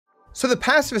So the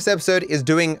Pacifist episode is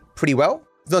doing pretty well.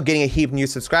 It's not getting a heap of new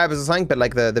subscribers or something, but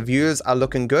like the views are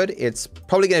looking good. It's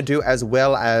probably going to do as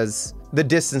well as the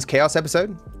Distance Chaos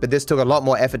episode, but this took a lot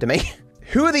more effort to make.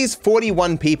 Who are these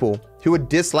 41 people who would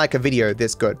dislike a video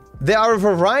this good? There are a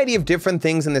variety of different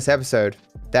things in this episode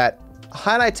that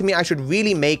highlight to me I should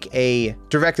really make a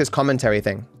director's commentary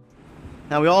thing.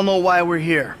 Now we all know why we're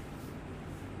here.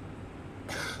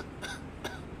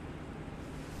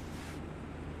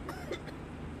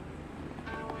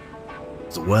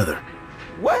 It's the weather.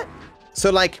 What?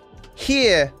 So like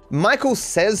here, Michael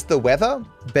says the weather,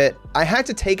 but I had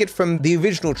to take it from the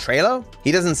original trailer.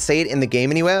 He doesn't say it in the game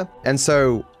anywhere. And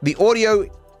so the audio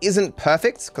isn't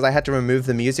perfect because I had to remove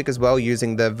the music as well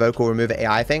using the vocal remover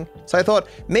AI thing. So I thought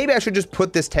maybe I should just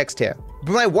put this text here.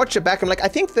 But when I watch it back, I'm like, I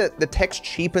think that the text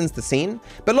cheapens the scene,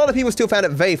 but a lot of people still found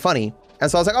it very funny. And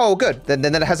so I was like, oh, good. Then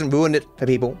it hasn't ruined it for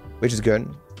people, which is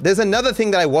good. There's another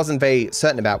thing that I wasn't very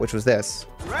certain about, which was this.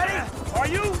 Ready? Are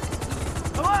you?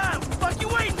 Come on, what you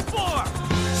waiting for?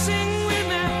 Sing with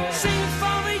me, sing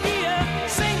for the year,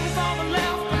 sing for the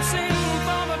laugh and sing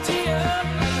for the tear,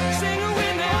 sing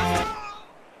with me.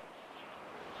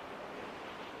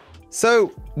 So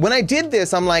when I did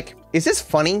this, I'm like, is this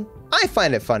funny? I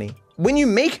find it funny. When you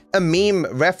make a meme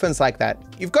reference like that,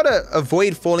 you've got to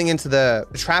avoid falling into the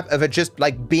trap of it just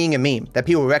like being a meme that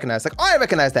people recognize. Like, oh, I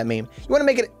recognize that meme. You want to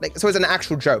make it like, so it's an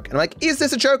actual joke. And I'm like, is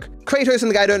this a joke? Kratos and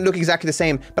the guy don't look exactly the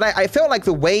same, but I felt like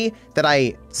the way that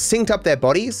I synced up their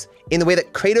bodies in the way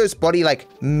that Kratos' body like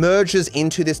merges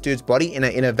into this dude's body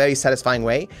in a very satisfying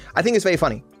way, I think it's very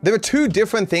funny. There are two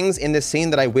different things in this scene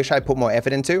that I wish I put more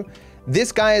effort into.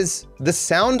 This guy's, the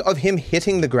sound of him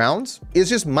hitting the ground is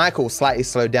just Michael slightly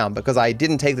slowed down because I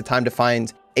didn't take the time to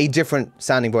find a different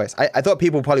sounding voice. I thought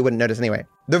people probably wouldn't notice anyway.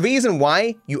 The reason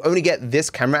why you only get this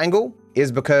camera angle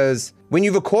is because when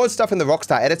you record stuff in the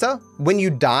Rockstar editor, when you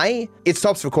die, it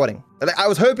stops recording. Like, I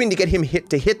was hoping to get him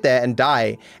to hit there and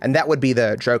die, and that would be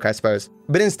the joke, I suppose.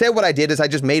 But instead what I did is I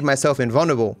just made myself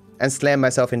invulnerable and slammed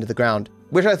myself into the ground,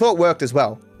 which I thought worked as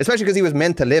well, especially because he was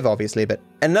meant to live, obviously. But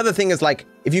another thing is like,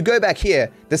 if you go back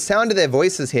here, the sound of their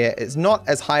voices here is not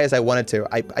as high as I wanted to.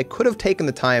 I could have taken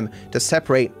the time to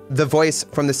separate the voice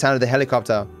from the sound of the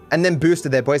helicopter and then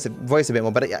boosted their voice a bit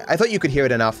more, but I thought you could hear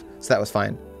it enough, so that was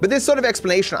fine. But this sort of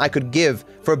explanation I could give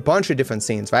for a bunch of different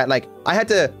scenes, right? Like, I had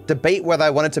to debate whether I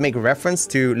wanted to make a reference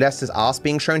to Lester's ass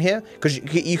being shown here, because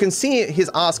you can see his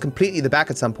ass completely in the back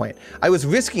at some point. I was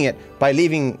risking it by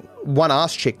leaving one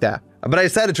ass cheek there, but I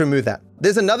decided to remove that.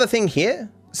 There's another thing here.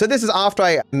 So this is after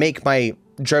I make my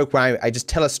joke where I just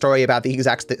tell a story about the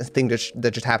exact thing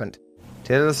that just happened.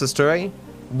 Tell us a story?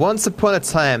 Once upon a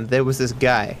time, there was this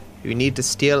guy who needed to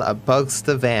steal a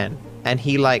Bugster van, and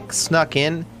he like snuck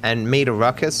in and made a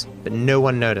ruckus, but no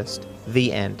one noticed.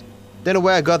 The end. Don't know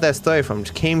where I got that story from.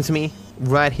 It came to me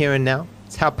right here and now.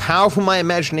 It's how powerful my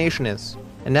imagination is.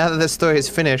 And now that this story is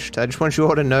finished, I just want you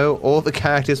all to know all the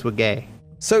characters were gay.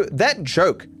 So that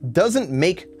joke doesn't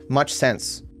make much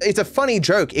sense. It's a funny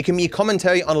joke. It can be a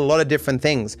commentary on a lot of different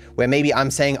things where maybe I'm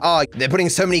saying, oh, they're putting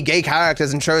so many gay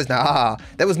characters in shows now. Ah,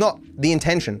 that was not the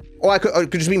intention. Or I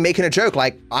could just be making a joke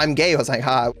like I'm gay or something.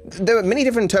 Ah. There are many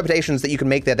different interpretations that you can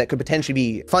make there that could potentially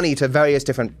be funny to various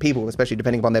different people, especially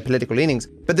depending upon their political leanings.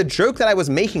 But the joke that I was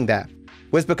making there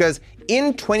was because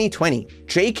in 2020,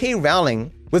 J.K.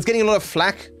 Rowling was getting a lot of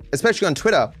flack, especially on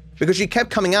Twitter, because she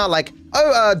kept coming out like,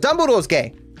 oh, Dumbledore's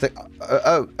gay. Like,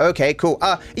 oh, okay, cool.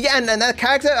 Yeah, and that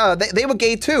character, they were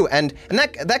gay too, and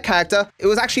that character, it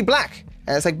was actually black.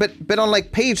 And it's like, but on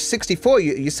like page 64,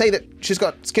 you say that she's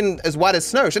got skin as white as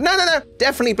snow. She said, no,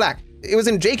 definitely black. It was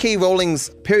in J.K. Rowling's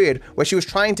period where she was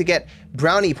trying to get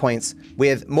brownie points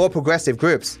with more progressive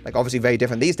groups, like obviously very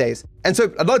different these days. And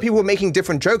so a lot of people were making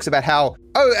different jokes about how,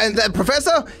 oh, and that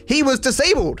professor, he was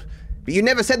disabled. But you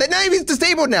never said that, no, he's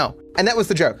disabled now. And that was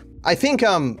the joke. I think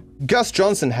Gus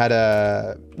Johnson had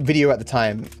a video at the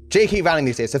time. J.K. Rowling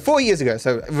these days, so 4 years ago,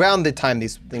 so around the time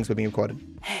these things were being recorded.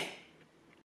 Hey.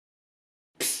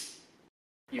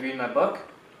 You read my book?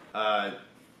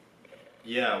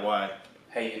 Yeah, why?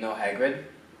 Hey, you know Hagrid?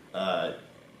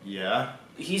 Yeah.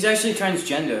 He's actually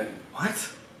transgender.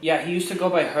 What? Yeah, he used to go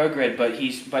by Hagrid,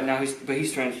 but now he's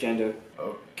transgender.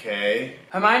 Okay.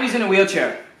 Hermione's in a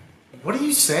wheelchair. What are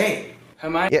you saying?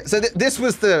 Hermione. Yeah, so this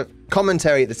was the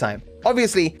commentary at the time.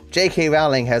 Obviously, J.K.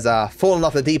 Rowling has fallen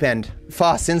off the deep end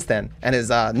far since then and is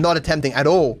not attempting at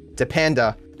all to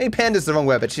pander maybe pander is the wrong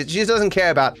word, but she doesn't care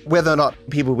about whether or not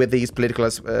people with these political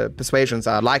persuasions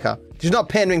are like her. She's not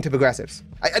pandering to progressives.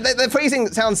 The phrasing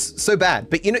sounds so bad,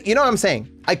 but you know what I'm saying?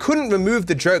 I couldn't remove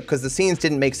the joke because the scenes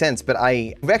didn't make sense, but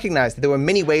I recognized that there were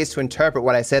many ways to interpret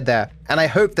what I said there, and I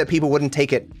hoped that people wouldn't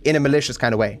take it in a malicious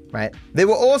kind of way, right? There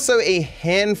were also a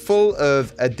handful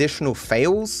of additional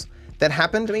fails that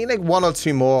happened. I mean, like 1 or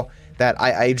 2 more that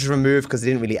I just removed because it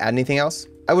didn't really add anything else.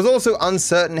 I was also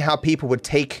uncertain how people would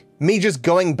take me just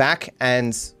going back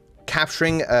and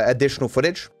capturing additional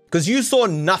footage. Because you saw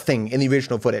nothing in the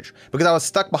original footage because I was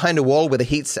stuck behind a wall with a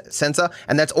heat sensor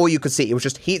and that's all you could see. It was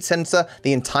just heat sensor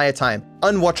the entire time.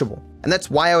 Unwatchable. And that's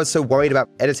why I was so worried about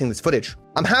editing this footage.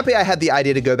 I'm happy I had the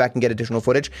idea to go back and get additional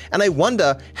footage. And I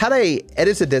wonder, had I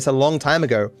edited this a long time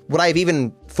ago, would I have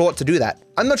even thought to do that?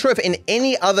 I'm not sure if in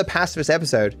any other Pacifist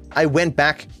episode, I went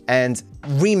back and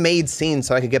remade scenes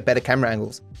so I could get better camera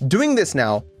angles. Doing this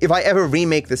now, if I ever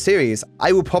remake the series,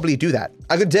 I will probably do that.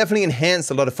 I could definitely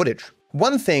enhance a lot of footage.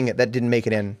 One thing that didn't make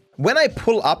it in, when I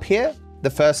pull up here the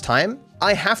first time,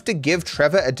 I have to give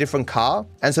Trevor a different car.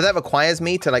 And so that requires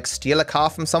me to like steal a car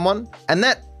from someone. And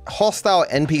that hostile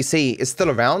NPC is still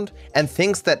around and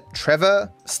thinks that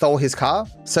Trevor stole his car.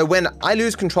 So when I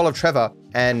lose control of Trevor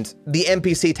and the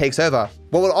NPC takes over,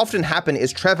 what will often happen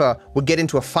is Trevor would get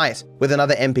into a fight with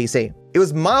another NPC. It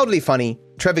was mildly funny,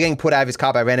 Trevor getting put out of his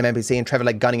car by a random NPC and Trevor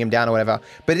like gunning him down or whatever,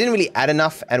 but it didn't really add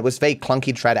enough and it was very clunky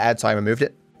to try to add, so I removed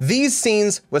it. These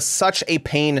scenes were such a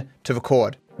pain to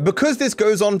record. Because this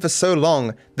goes on for so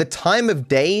long, the time of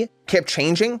day kept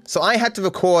changing, so I had to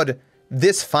record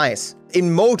this fight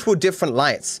in multiple different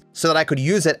lights so that I could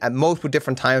use it at multiple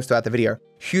different times throughout the video.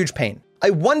 Huge pain.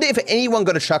 I wonder if anyone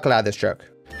got a chuckle out of this joke.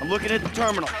 I'm looking at the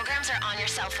terminal. Programs are on your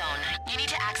cell phone. You need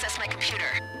to access my computer.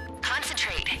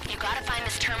 Concentrate. You gotta find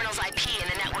this terminal's IP in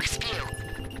the network's view.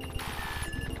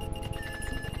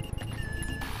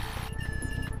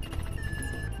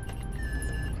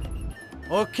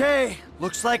 Okay,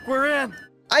 looks like we're in.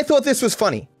 I thought this was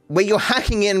funny, where you're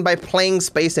hacking in by playing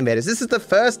Space Invaders. This is the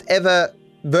first ever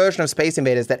version of Space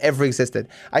Invaders that ever existed.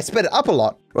 I sped it up a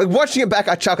lot. Like watching it back,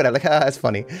 I chuckled at it, like, that's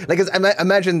funny. Like,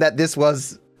 imagine that this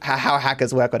was how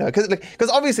hackers work on it. Because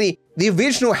obviously, the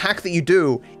original hack that you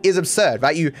do is absurd,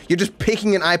 right? You're just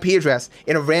picking an IP address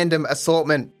in a random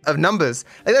assortment of numbers.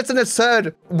 Like, that's an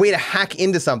absurd way to hack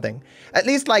into something. At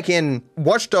least like in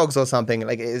Watch Dogs or something,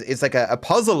 like it's like a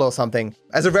puzzle or something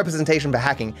as a representation for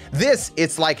hacking. This,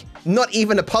 it's like not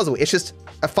even a puzzle. It's just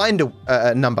a find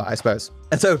a number, I suppose.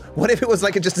 And so what if it was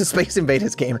like just a Space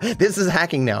Invaders game? This is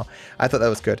hacking now. I thought that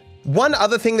was good. One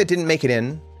other thing that didn't make it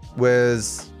in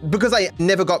was because I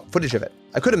never got footage of it.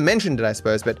 I could have mentioned it, I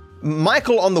suppose, but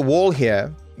Michael on the wall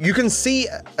here, you can see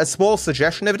a small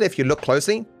suggestion of it if you look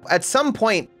closely. At some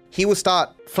point, he will start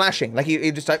flashing, like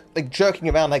he just like jerking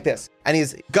around like this. And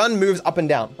his gun moves up and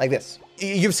down like this.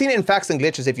 You've seen it in Facts and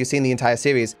Glitches if you've seen the entire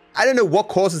series. I don't know what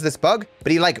causes this bug,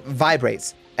 but he like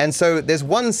vibrates. And so there's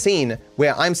one scene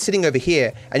where I'm sitting over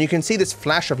here and you can see this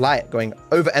flash of light going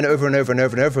over and over and over and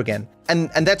over and over again. And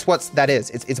that's what that is.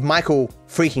 It's Michael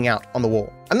freaking out on the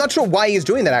wall. I'm not sure why he's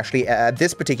doing that actually at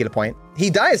this particular point. He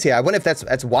dies here. I wonder if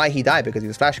that's why he died, because he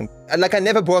was flashing. Like, I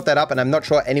never brought that up and I'm not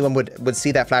sure anyone would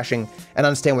see that flashing and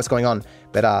understand what's going on.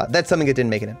 But that's something that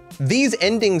didn't make it in. These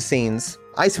ending scenes,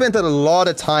 I spent a lot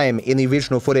of time in the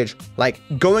original footage, like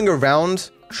going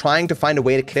around trying to find a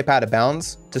way to clip out of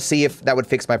bounds to see if that would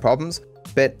fix my problems.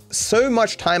 But so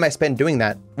much time I spent doing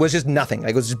that was just nothing.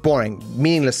 Like, it was just boring,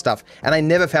 meaningless stuff. And I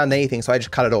never found anything, so I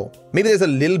just cut it all. Maybe there's a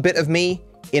little bit of me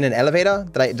in an elevator.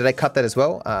 Did I cut that as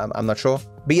well? I'm not sure.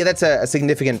 But yeah, that's a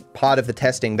significant part of the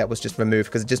testing that was just removed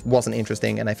because it just wasn't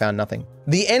interesting and I found nothing.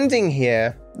 The ending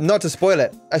here, not to spoil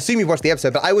it, I assume you watched the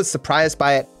episode, but I was surprised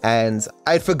by it and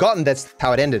I'd forgotten that's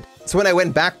how it ended. So when I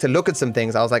went back to look at some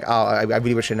things, I was like, oh, I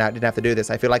really wish I didn't have to do this.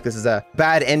 I feel like this is a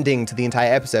bad ending to the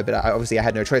entire episode, but obviously I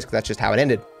had no choice because that's just how it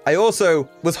ended. I also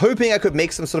was hoping I could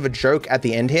make some sort of a joke at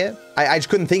the end here. I just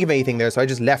couldn't think of anything though, so I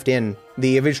just left in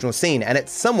the original scene and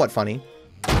it's somewhat funny.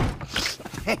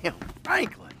 Damn,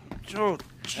 Franklin. Oh,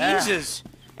 Jesus.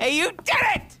 Hey, you did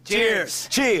it! Cheers.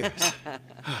 Cheers.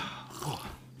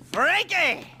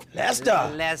 Frankie!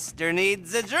 Lester. Lester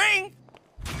needs a drink.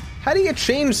 How do you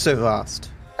change so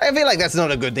fast? I feel like that's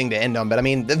not a good thing to end on, but I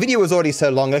mean, the video was already so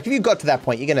long. Like, if you got to that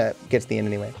point, you're gonna get to the end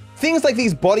anyway. Things like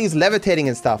these bodies levitating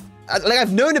and stuff. Like,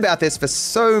 I've known about this for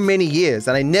so many years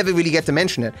and I never really get to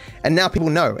mention it. And now people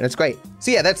know and it's great.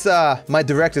 So yeah, that's my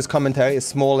director's commentary, as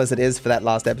small as it is for that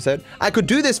last episode. I could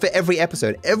do this for every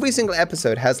episode. Every single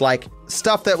episode has like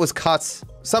stuff that was cut,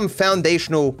 some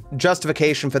foundational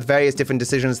justification for the various different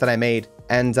decisions that I made.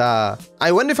 And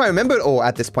I wonder if I remember it all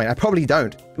at this point. I probably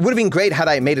don't. It would have been great had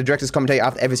I made a director's commentary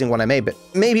after every single one I made, but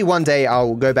maybe one day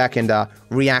I'll go back and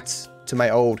react to my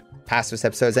old Pacifist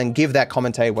episodes and give that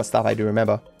commentary what stuff I do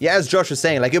remember. Yeah, as Josh was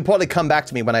saying, like, it'll probably come back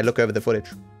to me when I look over the footage.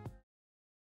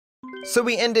 So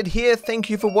we ended here. Thank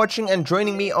you for watching and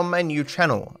joining me on my new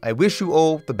channel. I wish you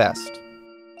all the best.